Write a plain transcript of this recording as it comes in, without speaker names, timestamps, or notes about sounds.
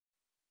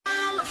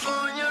It's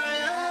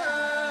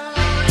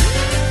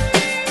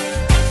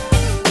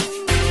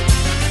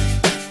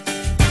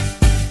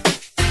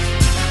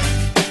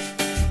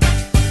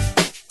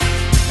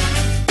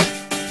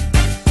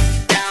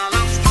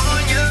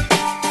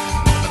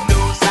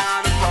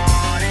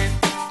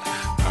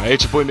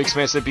your boy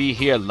Masta B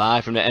here,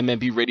 live from the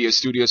MMB Radio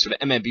Studios for the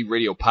MMB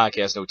Radio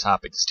Podcast. No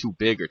topic is too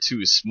big or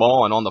too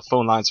small. And on the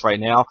phone lines right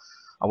now,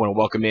 I want to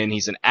welcome in.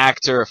 He's an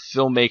actor, a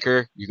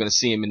filmmaker. You're going to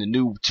see him in the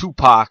new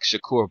Tupac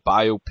Shakur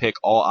biopic,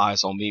 All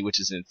Eyes on Me,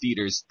 which is in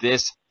theaters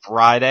this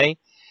Friday.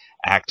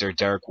 Actor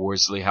Derrick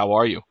Worsley, how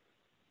are you?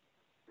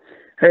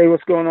 Hey,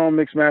 what's going on,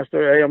 Masta?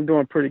 Hey, I'm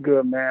doing pretty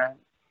good, man.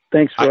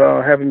 Thanks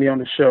for having me on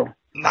the show.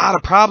 Not a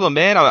problem,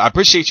 man. I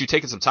appreciate you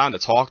taking some time to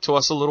talk to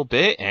us a little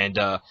bit and,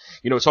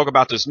 talk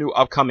about this new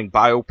upcoming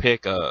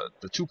biopic,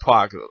 the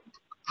Tupac,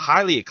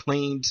 highly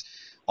acclaimed,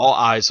 All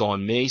Eyes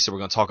on Me. So we're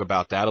going to talk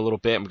about that a little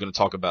bit. And we're going to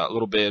talk about a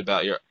little bit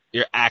about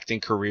your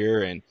acting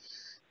career and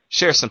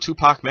share some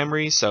Tupac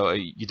memories. So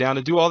you down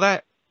to do all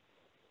that?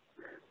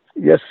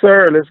 Yes,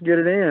 sir. Let's get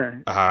it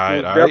in. All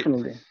right.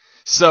 Definitely.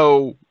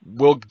 So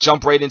we'll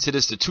jump right into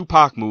this. The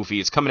Tupac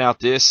movie. It's coming out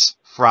this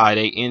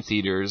Friday in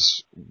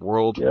theaters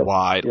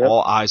worldwide. Yep.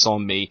 All Eyes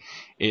on Me.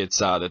 It's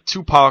the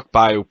Tupac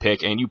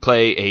biopic, and you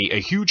play a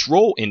huge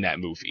role in that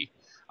movie.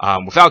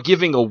 Without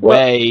giving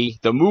away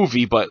the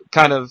movie, but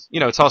kind of,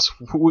 tell us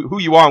who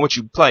you are and what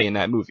you play in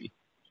that movie.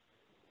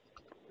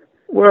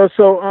 Well,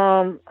 so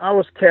I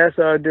was cast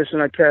audition.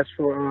 I cast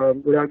for,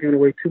 without giving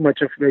away too much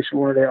information,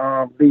 one of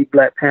the lead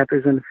Black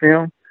Panthers in the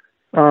film.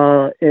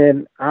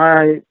 And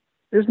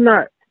it's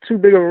not too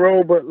big of a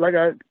role, but like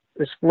I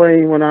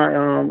explained when I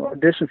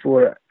auditioned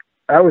for it,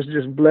 I was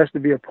just blessed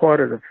to be a part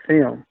of the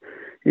film,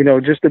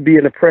 just to be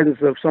in the presence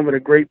of some of the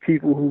great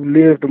people who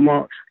lived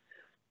amongst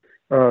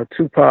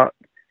Tupac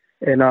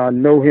and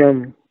know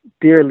him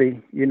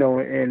dearly,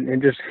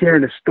 and just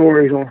hearing the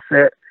stories on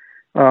set.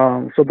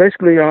 So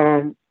basically,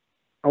 I'm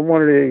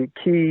one of the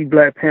key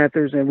Black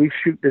Panthers, and we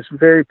shoot this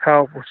very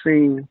powerful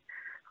scene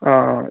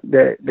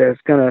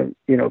that's gonna,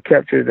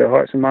 capture the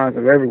hearts and minds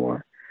of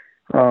everyone.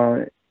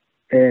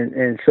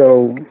 And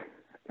so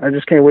I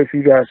just can't wait for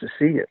you guys to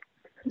see it.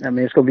 I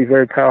mean, it's going to be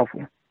very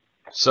powerful.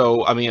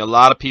 So, I mean, a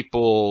lot of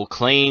people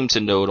claim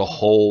to know the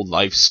whole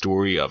life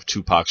story of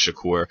Tupac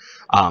Shakur.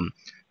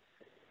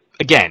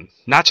 Again,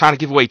 not trying to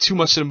give away too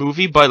much of the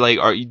movie, but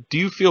do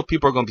you feel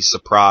people are going to be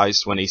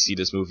surprised when they see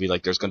this movie?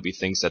 Like, there's going to be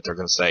things that they're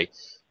going to say,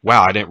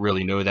 wow, I didn't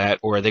really know that.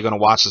 Or are they going to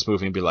watch this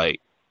movie and be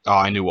like, oh,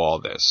 I knew all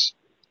this?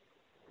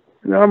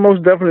 No,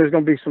 most definitely there's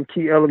going to be some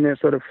key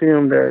elements of the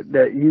film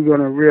that you're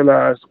going to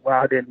realize,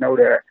 wow, I didn't know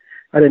that.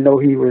 I didn't know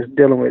he was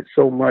dealing with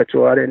so much,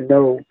 or I didn't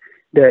know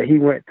that he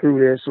went through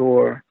this,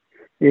 or,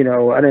 I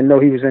didn't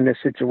know he was in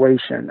this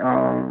situation.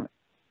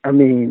 I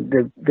mean,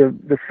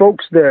 the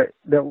folks that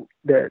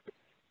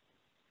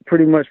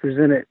pretty much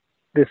presented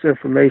this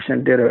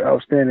information did an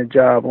outstanding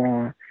job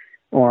on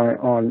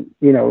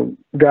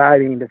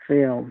guiding the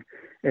film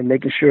and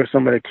making sure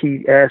some of the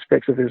key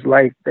aspects of his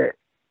life that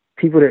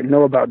people didn't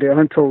know about, their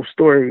untold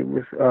story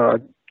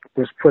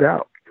was put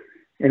out,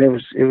 and it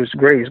was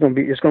great.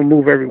 It's gonna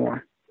move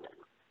everyone.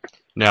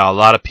 Now, a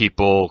lot of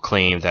people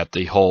claim that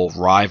the whole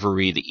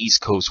rivalry, the East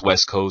Coast,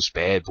 West Coast,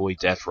 Bad Boy,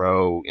 Death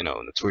Row,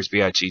 Notorious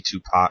B.I.G.,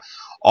 Tupac,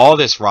 all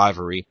this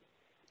rivalry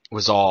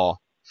was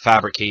all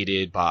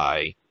fabricated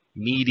by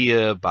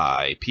media,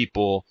 by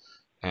people.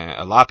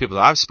 A lot of people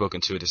that I've spoken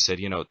to have said,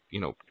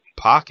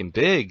 Pac and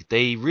Big,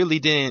 they really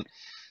didn't,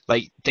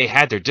 they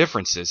had their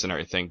differences and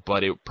everything,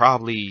 but it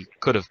probably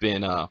could have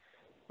been,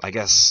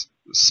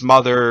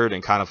 smothered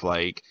and kind of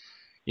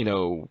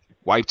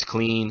wiped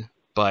clean,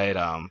 but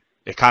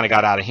it kind of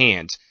got out of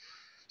hand.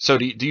 So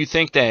do you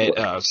think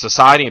that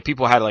society and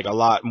people had a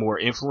lot more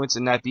influence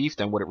in that beef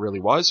than what it really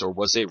was, or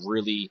was it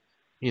really,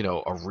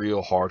 a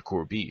real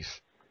hardcore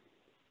beef?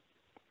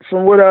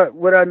 From what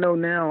I know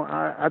now,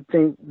 I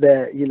think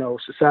that,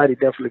 society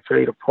definitely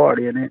played a part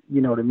in it.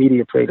 The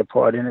media played a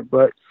part in it,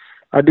 but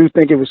I do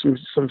think it was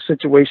some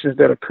situations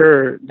that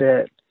occurred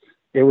that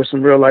there were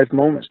some real life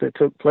moments that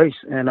took place,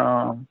 and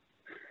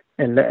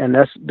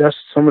that's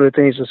some of the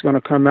things that's going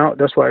to come out.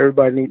 That's why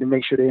everybody needs to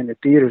make sure they're in the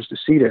theaters to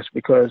see this,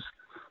 because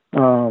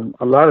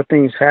a lot of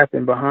things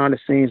happen behind the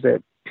scenes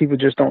that people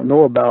just don't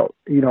know about.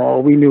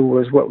 All we knew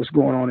was what was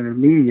going on in the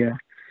media,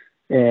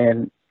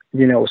 and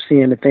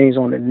seeing the things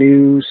on the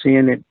news,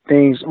 seeing the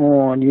things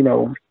on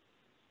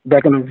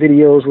back in the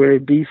videos where they're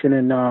beefing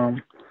and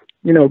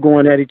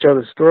going at each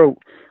other's throat.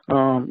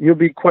 You'll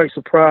be quite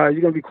surprised.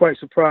 You're going to be quite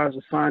surprised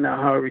to find out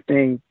how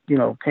everything,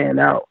 panned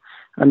out.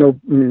 I know,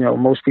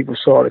 most people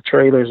saw the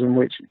trailers in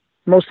which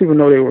most people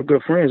know they were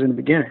good friends in the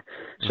beginning.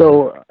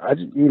 So,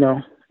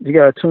 you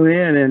got to tune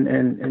in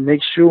and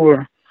make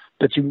sure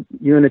that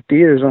you're in the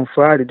theaters on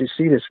Friday to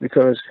see this,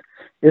 because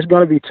it's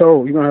going to be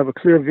told. You're going to have a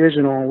clear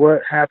vision on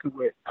what happened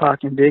with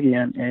Pac and Biggie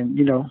and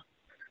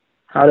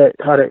how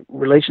that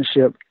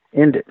relationship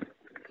ended.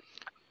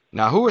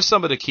 Now, who are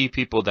some of the key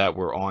people that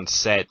were on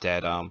set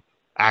that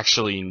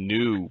actually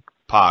knew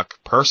Pac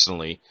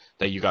personally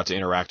that you got to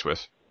interact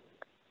with?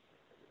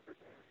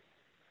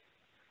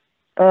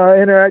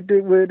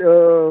 Interacted with,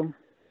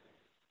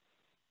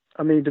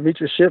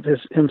 Demetrius Shipp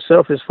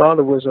himself, his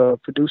father was a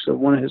producer of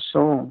one of his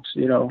songs.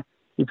 You know,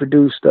 he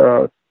produced,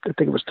 I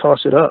think it was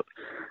Toss It Up.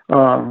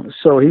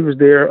 So he was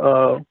there.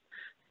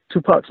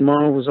 Tupac's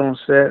mom was on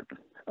set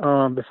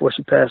before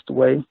she passed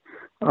away.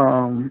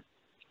 And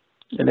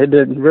it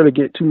didn't really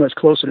get too much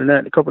closer than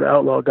that. A couple of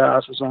Outlaw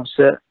guys was on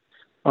set.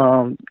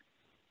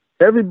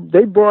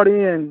 They brought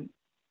in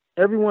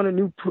everyone who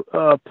knew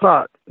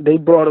Pac. They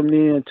brought him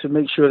in to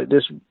make sure that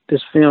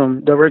this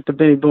film, director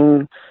Benny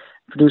Boone,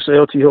 producer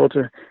L.T.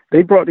 Holter,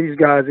 they brought these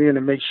guys in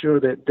to make sure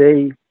that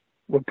they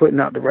were putting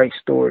out the right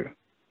story.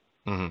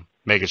 Mm-hmm.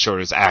 Making sure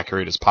it's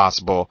accurate as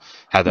possible.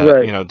 Had that,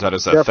 right. That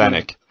is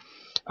authentic.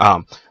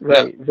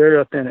 Right, very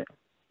authentic.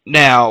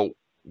 Now,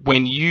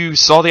 when you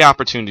saw the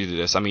opportunity to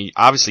this, I mean,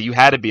 obviously you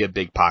had to be a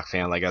big Pac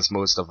fan, like as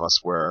most of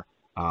us were.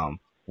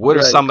 What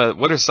are some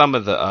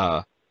of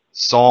the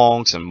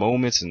songs and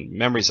moments and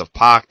memories of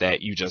Pac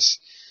that you just,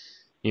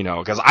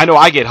 because I know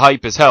I get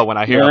hype as hell when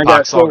I hear a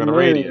Pac song on the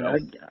radio.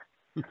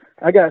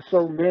 I got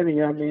so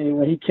many. I mean,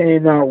 when he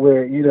came out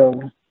with,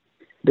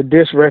 the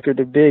diss record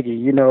to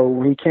Biggie,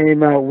 when he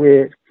came out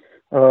with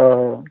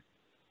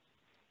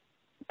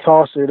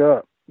Toss It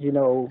Up,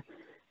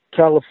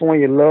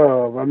 California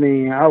Love. I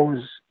mean,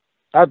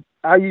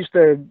 I used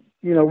to,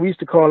 we used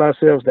to call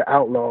ourselves the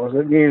Outlaws.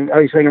 I mean, I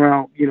used to hang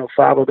around,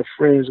 5 other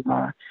friends of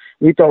mine.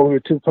 We thought we were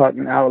Tupac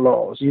and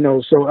Outlaws,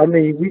 so, I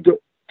mean,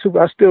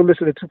 I still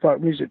listen to Tupac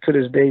music to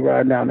this day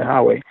riding down the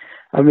highway.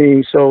 I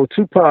mean, so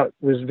Tupac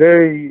was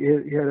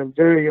he had a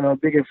very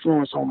big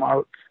influence on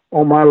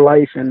my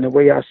life and the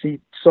way I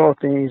saw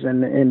things.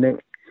 And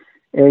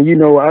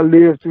I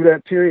lived through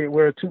that period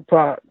where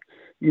Tupac,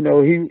 he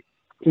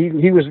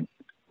was,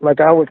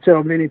 like I would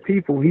tell many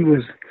people, he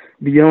was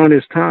beyond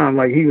his time.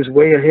 Like he was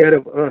way ahead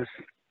of us.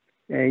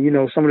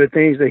 And, some of the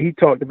things that he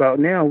talked about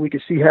now, we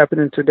can see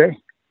happening today.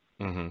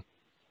 Mm-hmm.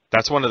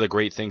 That's one of the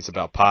great things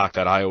about Pac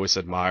that I always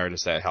admired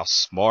is that how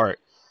smart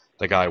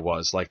the guy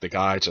was. Like the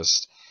guy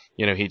just,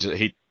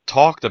 he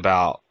talked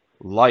about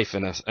life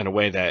in a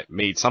way that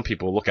made some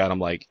people look at him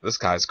like, this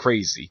guy's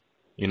crazy.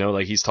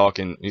 Like he's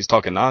talking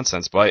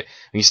nonsense. But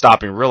when you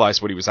stop and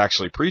realize what he was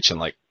actually preaching,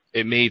 like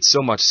it made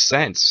so much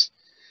sense.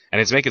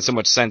 And it's making so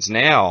much sense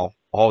now,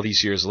 all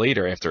these years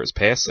later after his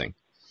passing.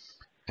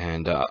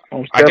 And I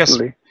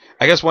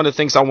guess one of the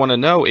things I want to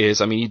know is,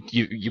 I mean,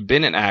 you've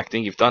been in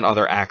acting, you've done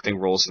other acting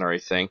roles and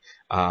everything.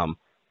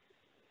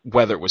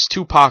 Whether it was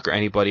Tupac or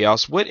anybody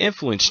else, what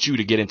influenced you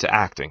to get into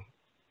acting?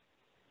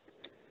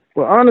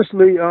 Well,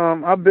 honestly,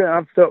 I've been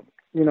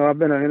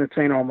an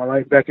entertainer all my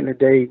life. Back in the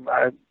day,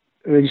 I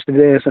used to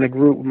dance in a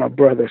group with my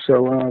brother,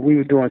 so we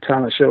were doing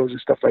talent shows and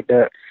stuff like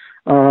that.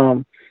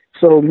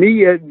 So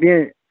me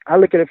I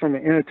look at it from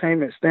an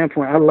entertainment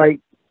standpoint. I like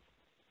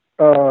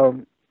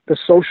the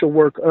social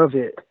work of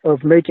it,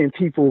 of making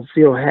people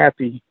feel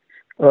happy,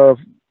 of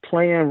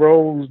playing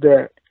roles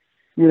that,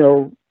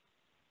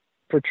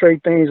 portray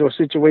things or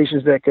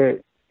situations that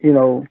could,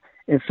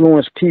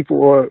 influence people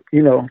or,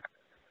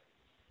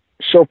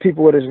 show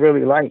people what it's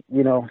really like,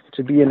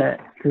 to be in that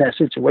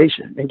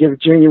situation and give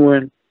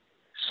genuine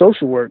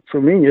social work.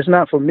 For me, it's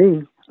not for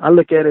me. I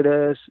look at it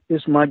as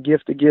it's my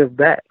gift to give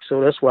back.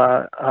 So that's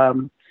why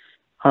I'm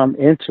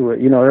into it.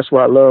 That's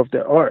why I love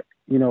the art,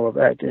 of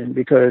acting,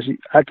 because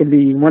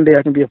one day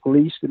I can be a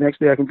police. The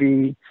next day I can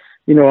be,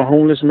 a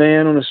homeless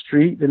man on the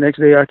street. The next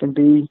day I can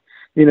be,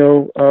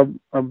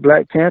 a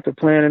Black Panther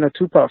playing in a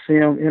Tupac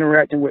film,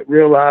 interacting with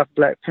real life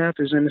Black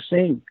Panthers in the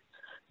scene,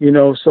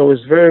 so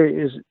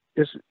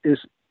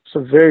it's a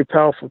very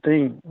powerful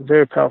thing, a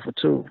very powerful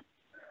tool.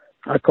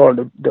 I call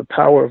it the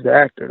power of the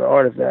actor, the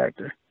art of the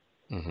actor.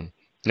 Mm-hmm.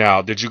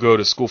 Now, did you go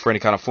to school for any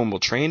kind of formal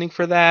training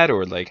for that,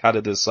 or like how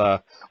did this,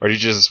 or did you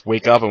just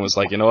wake up and was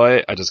like,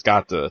 what, I just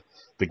got the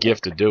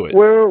gift to do it?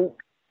 Well,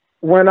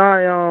 when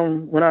I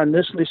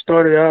initially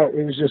started out,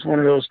 it was just one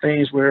of those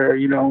things where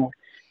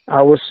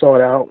I was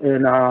sought out,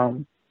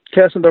 and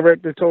casting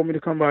director told me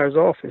to come by his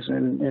office,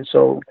 and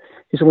so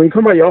he said, when you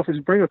come by your office,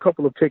 bring a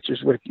couple of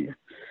pictures with you.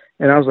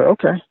 And I was like,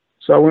 okay.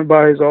 So I went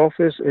by his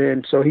office,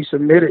 and so he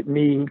submitted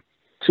me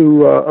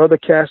to other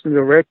casting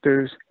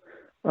directors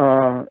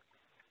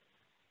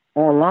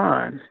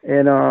online.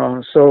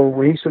 And so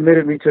when he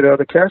submitted me to the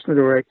other casting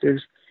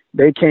directors,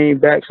 they came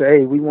back and said,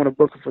 hey, we want to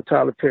book it for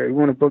Tyler Perry. We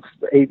want to book it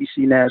for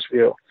ABC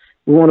Nashville.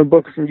 We want to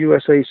book it from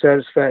USA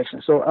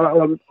Satisfaction. So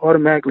I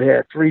automatically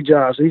had 3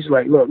 jobs. He's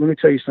like, look, let me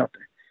tell you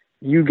something.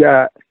 You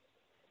got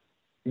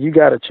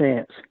a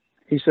chance.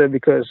 He said,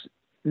 because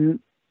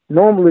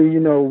normally,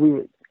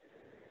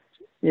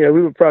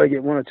 we would probably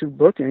get 1 or 2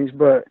 bookings,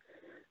 but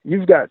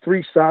you've got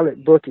 3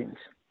 solid bookings.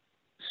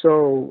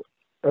 So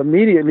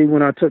immediately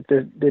when I took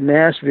the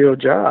Nashville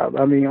job,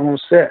 I mean, on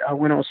set, I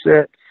went on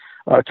set,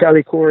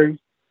 Callie Corey,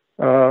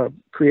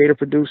 creator,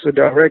 producer,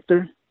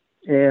 director,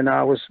 and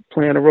I was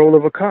playing the role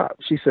of a cop.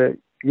 She said,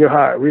 you're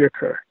hired,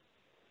 reoccur.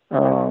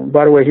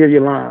 By the way, here are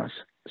your lines.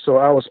 So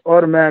I was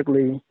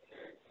automatically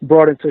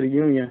brought into the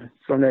union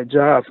from that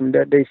job, from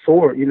that day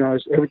forward.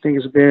 Everything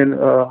has been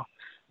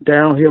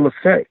downhill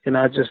effect, and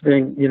I've just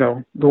been,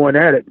 going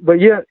at it. But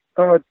yeah,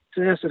 to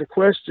answer the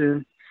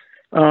question,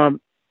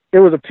 it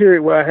was a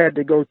period where I had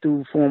to go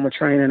through formal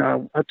training.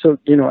 I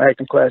took,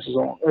 acting classes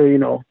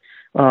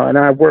and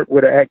I work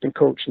with an acting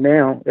coach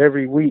now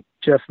every week,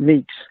 Jeff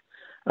Meeks,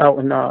 out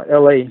in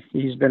L.A.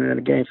 He's been in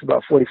the game for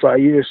about 45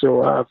 years,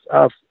 so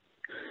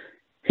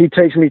he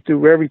takes me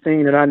through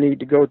everything that I need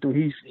to go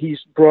through. He's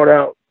brought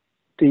out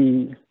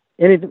any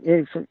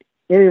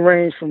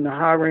range from the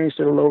high range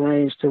to the low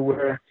range to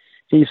where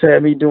he's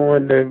had me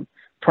doing the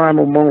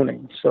primal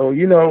moaning. So,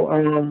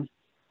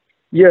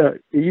 yeah,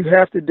 you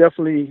have to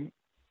definitely,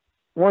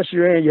 once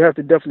you're in, you have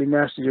to definitely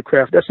master your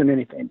craft. That's in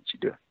anything that you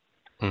do.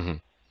 Mm-hmm.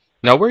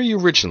 Now, where are you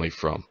originally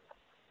from?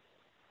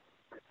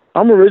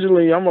 I'm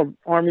an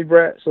Army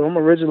brat, so I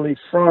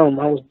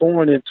was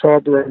born in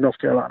Tarboro, North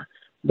Carolina,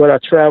 but I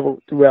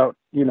traveled throughout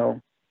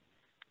all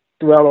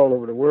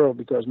over the world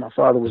because my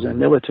father was in the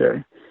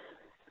military.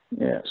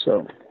 Yeah,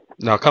 so.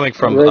 Now, coming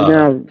from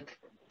a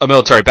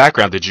military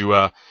background, did you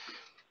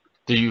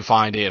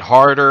find it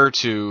harder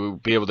to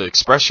be able to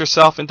express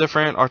yourself in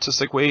different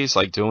artistic ways,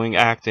 like doing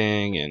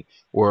acting,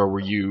 or were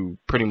you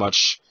pretty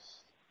much,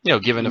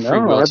 given the free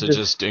will to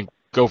just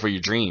go for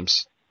your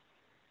dreams?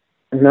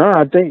 No,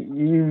 I think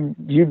you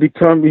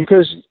become,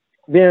 because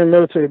being in a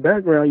military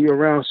background, you're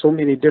around so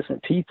many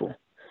different people,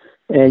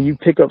 and you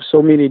pick up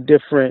so many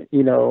different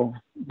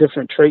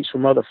traits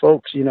from other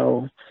folks,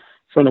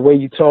 from the way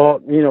you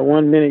talk.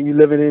 1 minute you're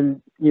living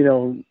in,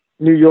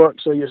 New York,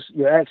 so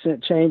your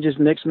accent changes.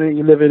 Next minute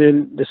you're living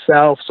in the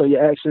South, so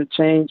your accent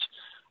change.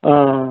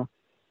 Or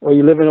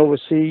you're living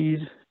overseas.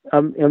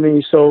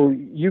 So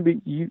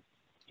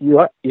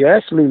you're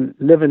actually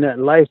living that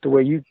life to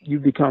where you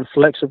become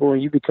flexible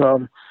and you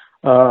become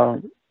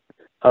a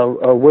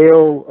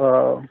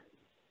well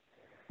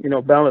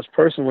balanced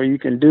person where you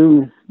can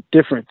do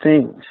different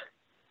things.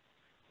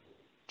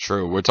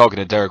 True. We're talking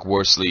to Derrick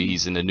Worsley.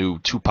 He's in the new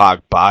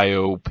Tupac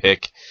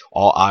biopic,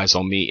 All Eyes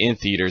on Me, in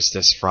theaters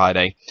this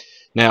Friday.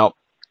 Now,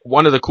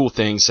 one of the cool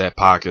things that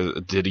Pac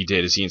did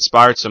is he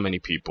inspired so many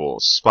people,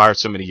 inspired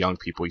so many young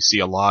people. You see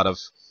a lot of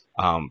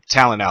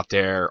talent out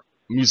there,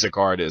 music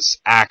artists,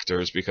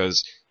 actors,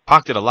 because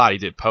Pac did a lot. He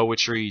did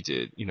poetry, he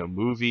did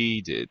movie,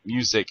 he did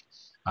music.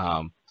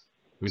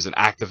 He was an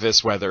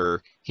activist,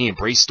 whether he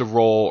embraced the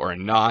role or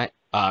not.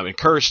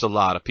 Encouraged a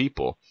lot of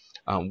people.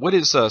 What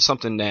is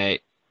something that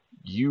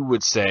you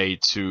would say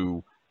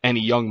to any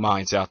young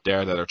minds out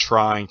there that are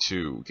trying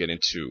to get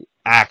into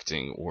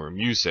acting or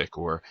music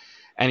or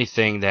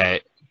anything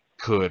that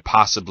could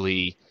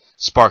possibly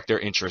spark their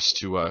interest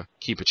to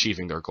keep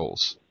achieving their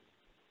goals?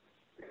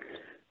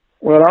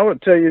 Well, I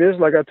would tell you this,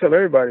 like I tell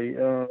everybody,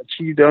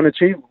 achieve the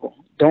unachievable.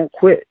 Don't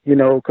quit,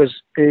 because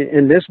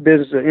in this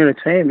business of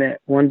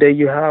entertainment, one day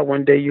you high,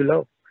 one day you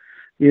low,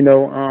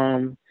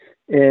 and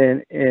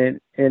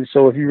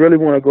so if you really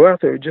want to go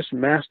out there, just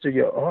master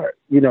your art,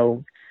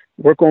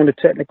 work on the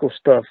technical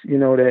stuff,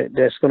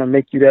 that's going to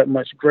make you that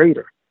much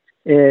greater.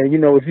 And,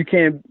 if you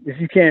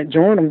can't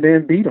join them,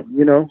 then beat them,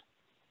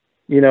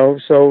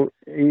 so,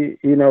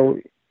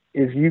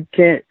 if you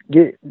can't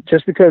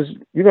just because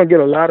you're going to get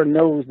a lot of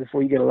no's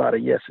before you get a lot of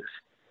yeses.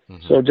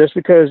 Mm-hmm. So just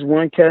because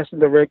one casting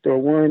director or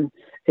one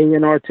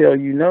A&R tell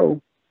you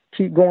no,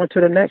 keep going to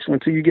the next one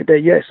until you get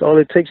that yes. All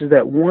it takes is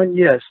that one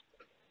yes,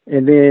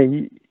 and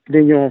then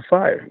you're on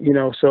fire,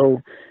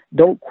 so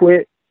don't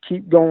quit,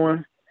 keep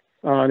going.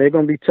 There are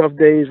going to be tough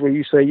days where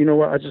you say, you know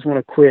what, I just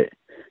want to quit.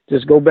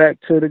 Just go back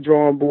to the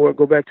drawing board,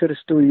 go back to the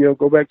studio,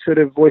 go back to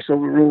the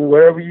voiceover room,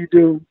 whatever you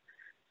do,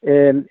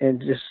 and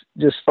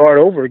just start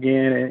over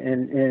again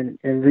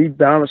and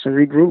rebalance and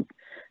regroup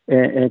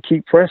and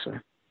keep pressing.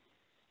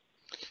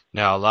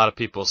 Now, a lot of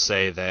people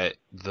say that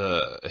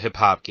the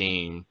hip-hop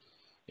game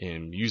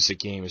and music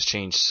game has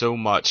changed so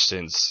much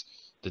since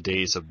the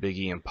days of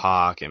Biggie and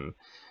Pac, and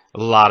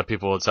a lot of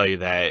people will tell you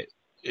that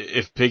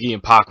if Biggie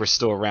and Pac were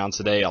still around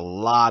today, a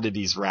lot of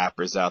these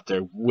rappers out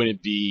there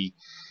wouldn't be,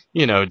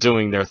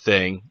 doing their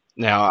thing.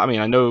 Now,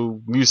 I know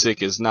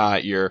music is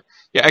not your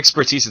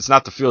expertise. It's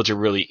not the field you're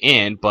really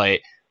in,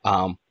 but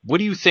what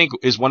do you think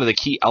is one of the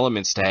key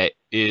elements that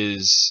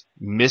is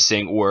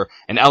missing, or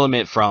an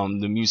element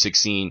from the music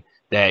scene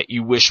that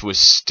you wish was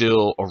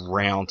still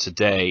around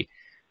today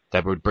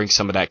that would bring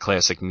some of that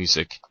classic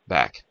music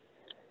back?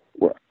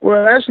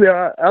 Well, actually,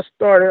 I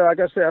started, like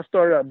I said, I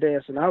started out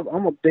dancing.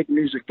 I'm a big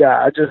music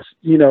guy. I just,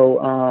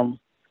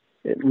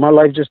 my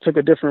life just took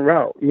a different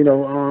route,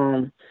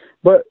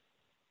 but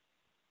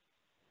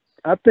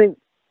I think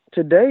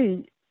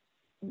today,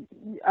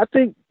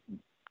 the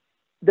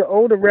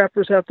older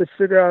rappers have to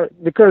figure out,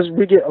 because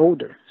we get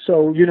older.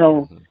 So,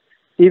 mm-hmm.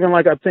 Even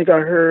like I think I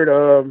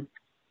heard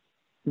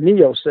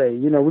Neo say,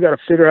 we got to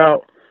figure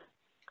out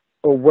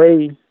a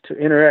way to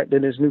interact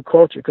in this new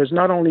culture. Because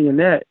not only in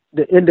that,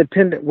 the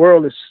independent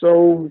world is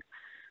so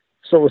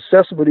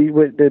accessible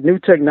with the new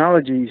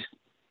technologies.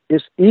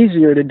 It's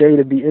easier today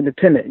to be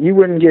independent. You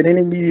wouldn't get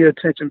any media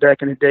attention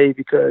back in the day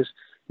because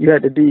you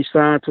had to be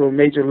signed to a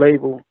major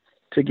label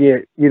to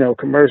get,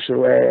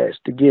 commercial ads,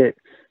 to get,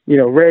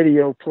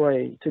 radio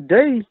play.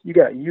 Today, you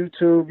got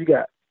YouTube, you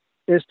got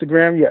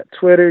Instagram, you got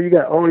Twitter, you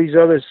got all these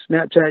other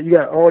Snapchat, you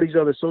got all these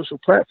other social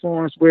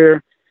platforms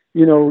where,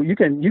 you know, you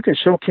can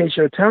showcase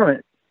your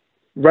talent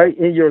right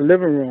in your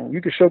living room.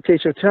 You can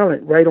showcase your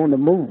talent right on the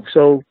move.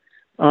 So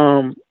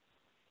I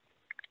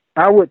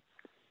would,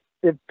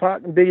 if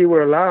Pac and Biggie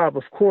were alive,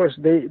 of course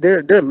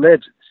they're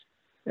legends,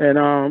 and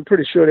I'm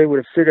pretty sure they would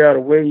have figured out a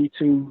way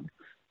to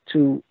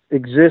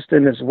exist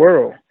in this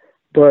world.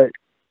 But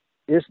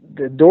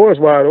the door is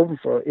wide open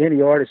for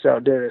any artist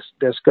out there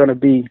that's going to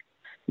be,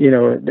 you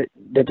know,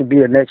 that can be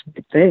the next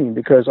big thing,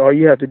 because all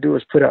you have to do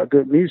is put out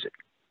good music.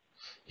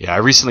 Yeah, I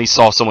recently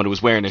saw someone who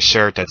was wearing a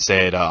shirt that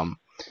said,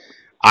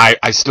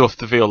 I still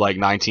feel like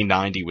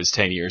 1990 was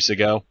 10 years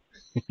ago.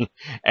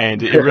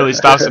 And it really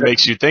stops and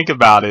makes you think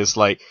about it. It's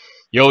like,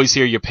 you always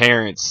hear your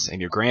parents and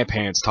your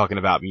grandparents talking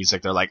about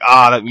music. They're like,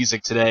 that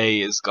music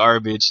today is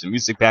garbage. The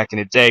music back in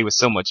the day was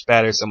so much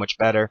better, so much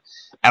better.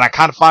 And I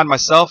kind of find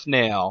myself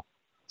now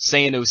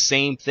saying those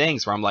same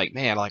things where I'm like,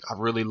 man, like I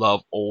really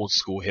love old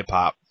school hip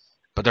hop,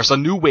 but there's a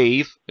new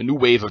wave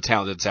of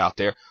talent that's out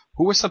there.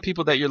 Who are some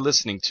people that you're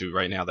listening to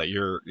right now that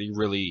you're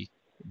really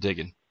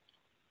digging?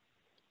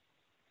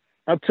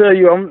 I'll tell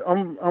you,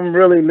 I'm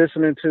really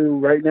listening to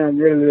right now. I'm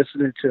really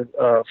listening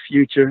to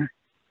Future.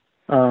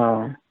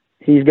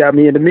 He's got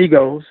me into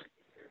Migos.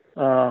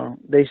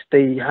 They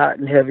stay hot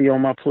and heavy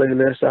on my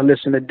playlist. I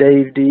listen to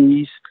Dave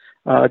D's,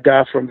 a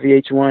guy from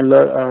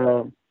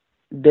VH1,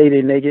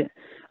 Dated Naked.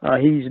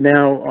 He's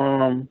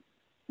now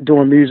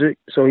doing music,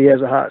 so he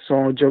has a hot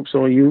song, Jokes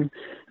on You,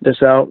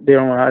 that's out there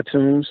on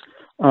iTunes.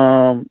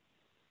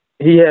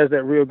 He has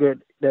that real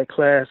good, that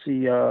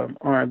classy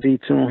R&B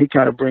tune. He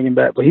kind of bringing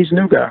back, but he's a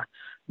new guy,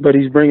 but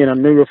he's bringing a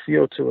newer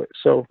feel to it.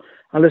 So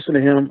I listen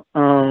to him.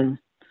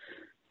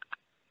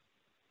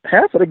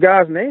 Half of the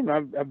guys' name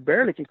I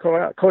barely can call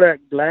out.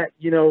 Kodak Black,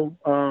 you know,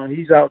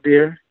 he's out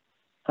there.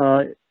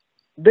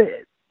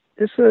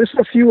 It's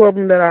a few of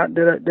them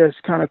that's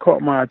kind of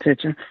caught my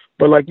attention.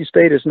 But like you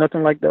stated, it's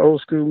nothing like the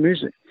old school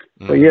music.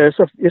 But yeah,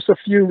 it's a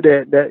few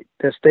that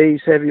stays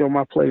heavy on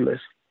my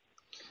playlist.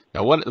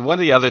 Now, one of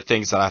the other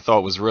things that I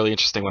thought was really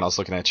interesting when I was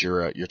looking at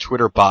your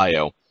Twitter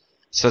bio,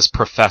 says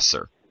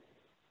professor.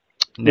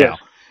 Now,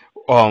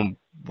 yes.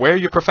 Where are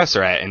you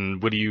professor at,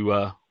 and what do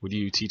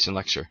you teach and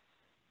lecture?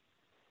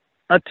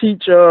 I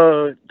teach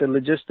the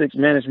logistics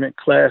management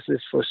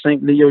classes for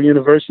St. Leo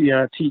University.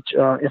 I teach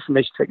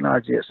information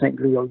technology at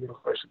St. Leo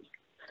University.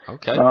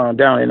 Okay.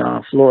 Down in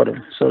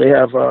Florida. So they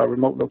have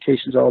remote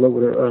locations all over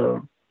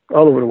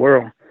the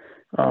world.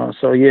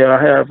 So yeah,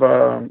 I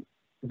have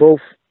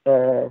both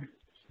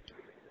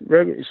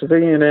regular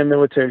civilian and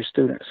military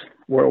students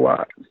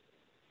worldwide.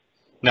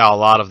 Now, a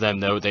lot of them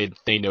know they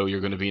know you're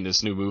going to be in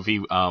this new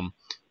movie.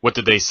 What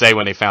did they say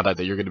when they found out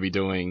that you're going to be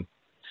doing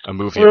a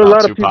movie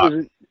about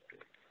Tupac?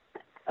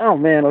 Oh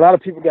man, a lot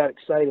of people got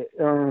excited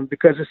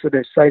because it's an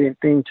exciting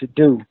thing to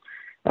do.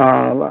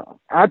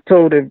 I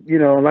told him, you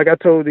know, like I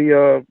told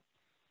the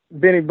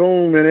Benny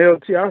Boom and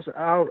LT,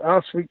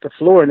 I'll sweep the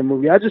floor in the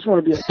movie. I just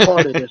want to be a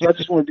part of this. I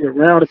just want to be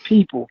around the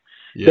people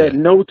that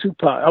know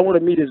Tupac. I want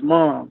to meet his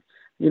mom.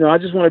 You know, I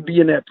just want to be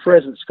in that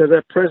presence, because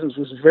that presence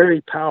was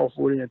very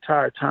powerful the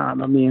entire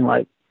time. I mean,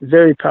 like,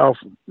 very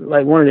powerful.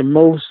 Like, one of the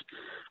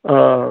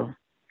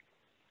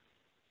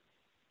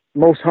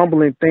most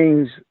humbling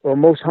things, or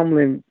most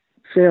humbling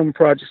film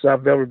projects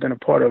I've ever been a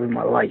part of in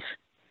my life.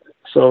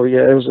 So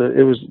yeah,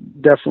 it was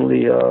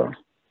definitely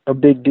a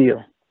big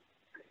deal.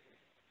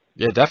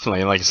 Yeah, definitely.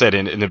 And like I said,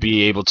 and to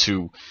be able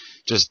to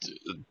just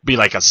be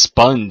like a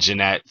sponge in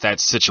that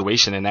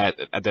situation and that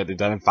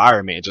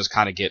environment, and just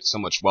kind of get so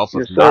much wealth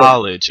of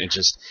knowledge, and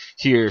just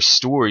hear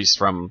stories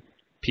from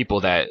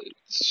people that,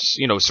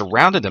 you know,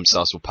 surrounded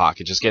themselves with Pac,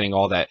 and just getting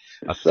all that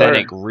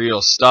authentic,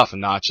 real stuff,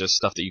 and not just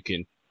stuff that you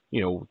can,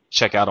 you know,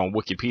 check out on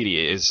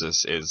Wikipedia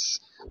is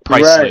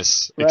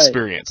priceless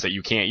experience that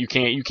you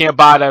can't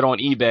buy that on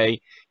eBay.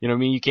 You know what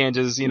I mean? You can't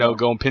just, you know,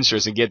 go on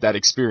Pinterest and get that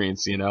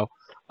experience, you know?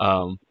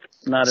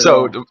 Not at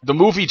all. The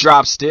movie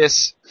drops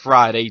this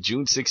Friday,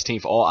 June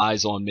 16th, All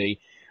Eyes on Me.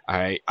 All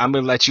right. I'm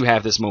going to let you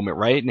have this moment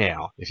right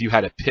now. If you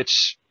had to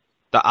pitch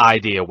the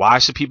idea, why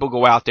should people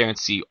go out there and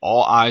see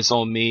All Eyes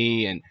on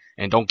Me,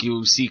 and don't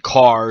you see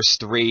Cars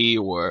 3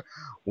 or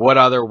what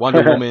other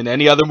Wonder Woman,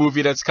 any other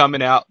movie that's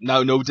coming out?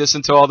 No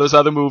dissing to all those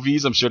other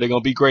movies. I'm sure they're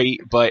going to be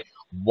great, but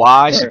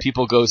why should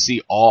people go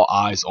see All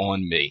Eyes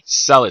on Me?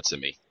 Sell it to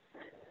me.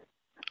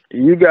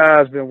 You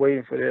guys been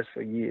waiting for this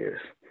for years.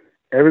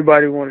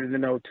 Everybody wanted to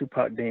know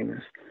Tupac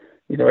Demons.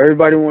 You know,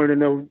 everybody wanted to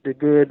know the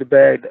good, the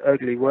bad, the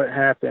ugly, what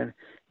happened,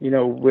 you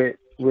know, with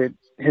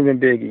him and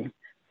Biggie.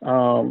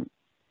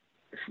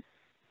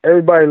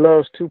 Everybody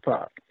loves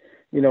Tupac.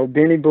 You know,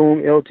 Benny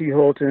Boom, LT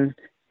Holton,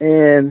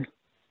 and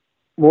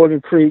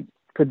Morgan Creek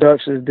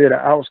Productions did an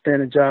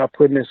outstanding job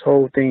putting this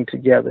whole thing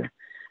together.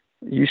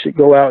 You should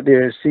go out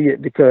there and see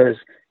it, because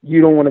you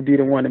don't want to be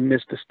the one to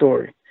miss the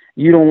story.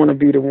 You don't want to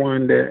be the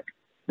one that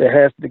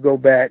has to go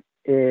back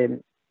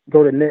and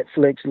go to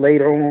Netflix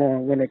later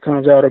on when it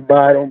comes out, or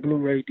buy it on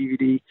Blu-ray,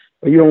 DVD.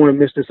 But you don't want to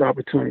miss this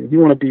opportunity. You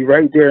want to be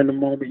right there in the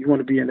moment. You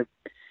want to be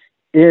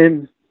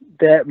in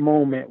that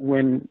moment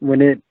when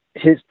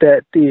hits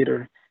that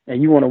theater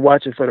and you want to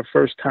watch it for the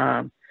first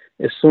time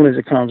as soon as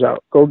it comes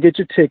out, go get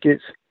your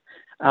tickets.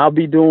 I'll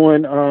be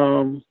doing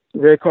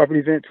red carpet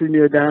event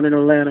premiere down in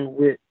Atlanta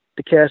with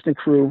the cast and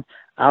crew.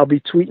 I'll be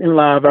tweeting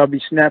live. I'll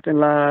be snapping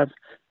live,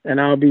 and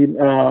I'll be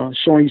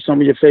showing you some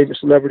of your favorite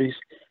celebrities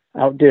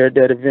out there at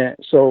that event.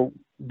 So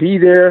be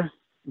there,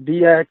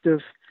 be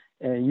active,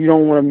 and you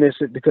don't want to miss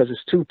it because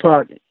it's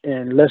Tupac,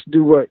 and let's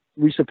do what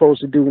we're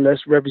supposed to do.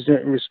 Let's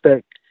represent and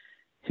respect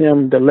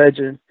him, the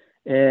legend,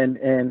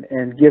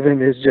 and give him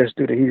his just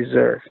due that he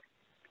deserves.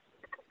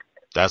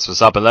 That's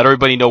what's up. And let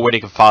everybody know where they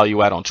can follow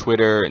you at on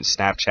Twitter and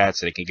Snapchat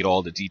so they can get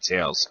all the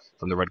details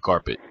from the red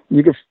carpet.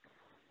 You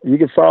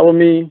can follow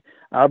me.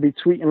 I'll be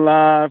tweeting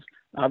live.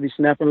 I'll be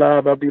snapping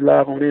live. I'll be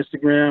live on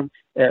Instagram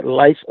at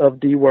Life of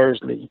D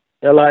Worsley.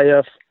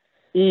 LIFEDWORSLEY.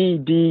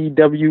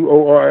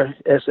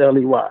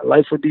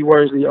 Life of D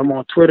Worsley. I'm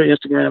on Twitter,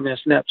 Instagram, and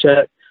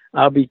Snapchat.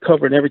 I'll be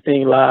covering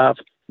everything live.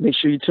 Make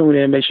sure you tune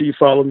in. Make sure you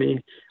follow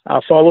me.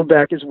 I'll follow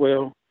back as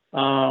well.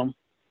 And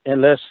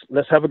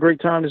let's have a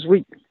great time this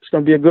week. It's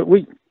going to be a good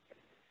week.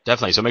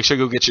 Definitely. So make sure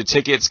you go get your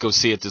tickets. Go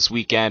see it this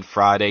weekend,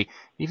 Friday.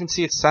 Even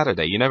see it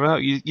Saturday. You never know.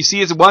 You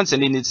see it once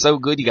and then it's so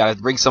good you got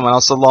to bring someone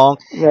else along.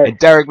 Right. And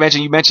Derrick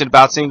you mentioned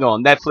about seeing it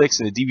on Netflix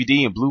and the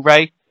DVD and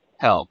Blu-ray.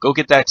 Hell, go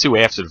get that too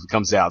after it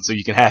comes out so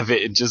you can have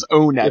it and just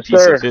own that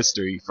piece of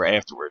history for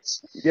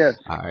afterwards. Yes.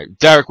 All right.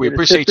 Derrick, we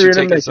appreciate you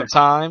taking some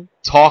time,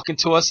 talking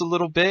to us a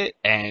little bit,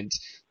 and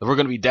we're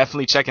going to be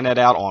definitely checking that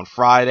out on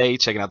Friday,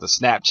 checking out the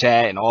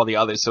Snapchat and all the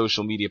other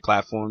social media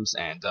platforms.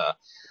 And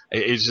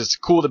it's just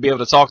cool to be able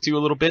to talk to you a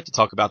little bit, to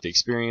talk about the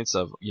experience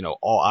of,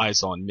 All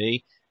Eyes on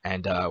Me.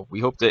 And we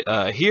hope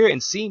to hear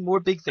and see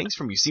more big things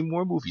from you, see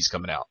more movies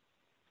coming out.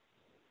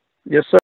 Yes, sir.